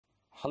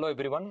Hello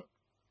everyone,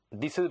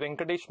 this is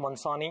Venkatesh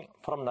Mansani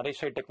from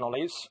Naresh IT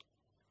Technologies.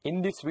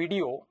 In this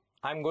video,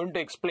 I am going to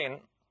explain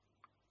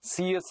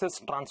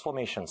CSS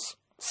transformations.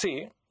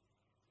 See,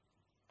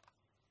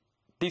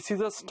 this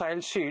is a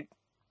style sheet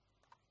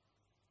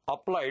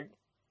applied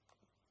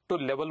to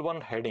level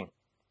 1 heading.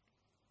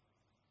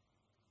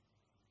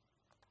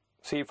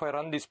 See, if I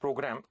run this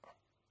program,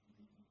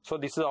 so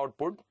this is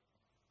output.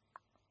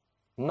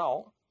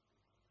 Now,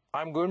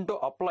 I am going to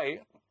apply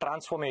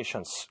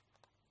transformations.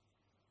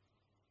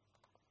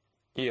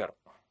 Here,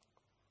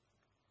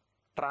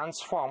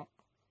 transform,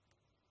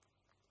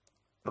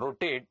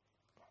 rotate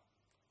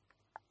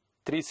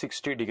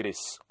 360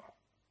 degrees.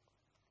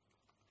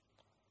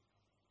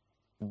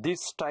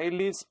 This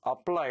style is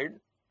applied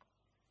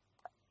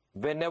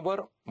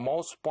whenever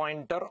mouse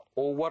pointer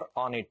over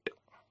on it.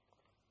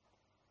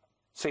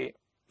 Say,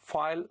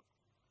 file,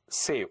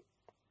 save.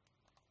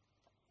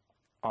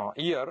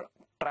 Here,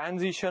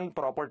 transition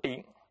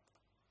property,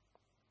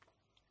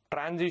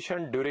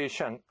 transition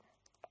duration,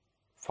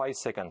 5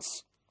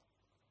 seconds.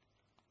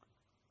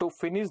 To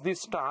finish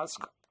this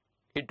task,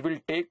 it will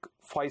take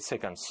 5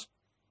 seconds.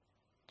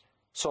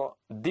 So,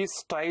 this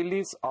style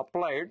is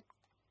applied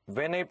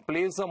when I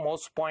place the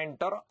mouse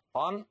pointer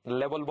on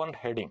level 1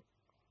 heading.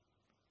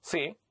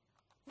 See,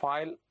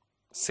 file,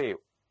 save.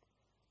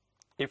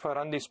 If I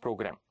run this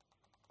program.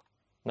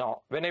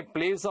 Now, when I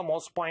place the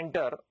mouse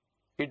pointer,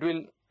 it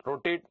will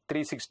rotate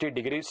 360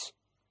 degrees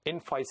in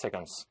 5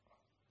 seconds.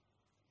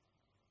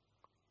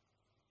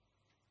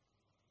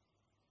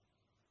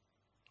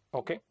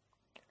 Okay,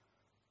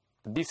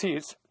 this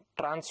is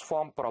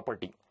transform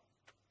property.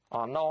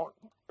 Now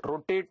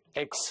rotate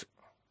X,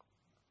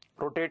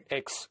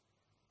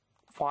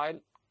 file,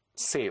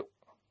 save.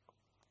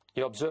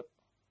 You observe,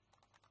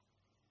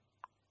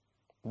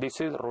 this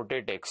is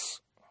rotate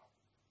X.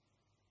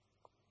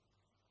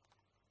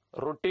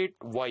 Rotate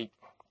Y,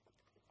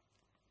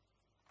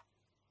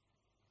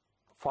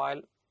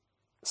 file,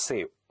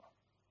 save.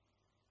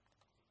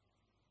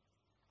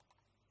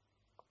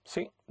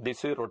 See,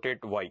 this is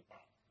rotate Y.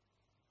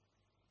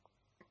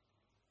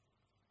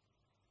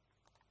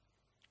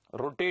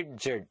 Rotate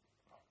Z.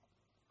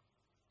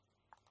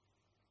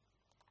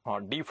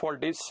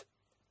 Default is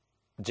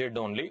Z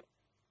only.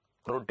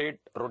 Rotate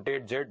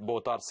Z,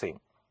 both are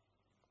same.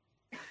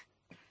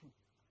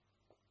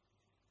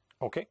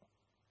 Okay,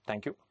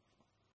 thank you.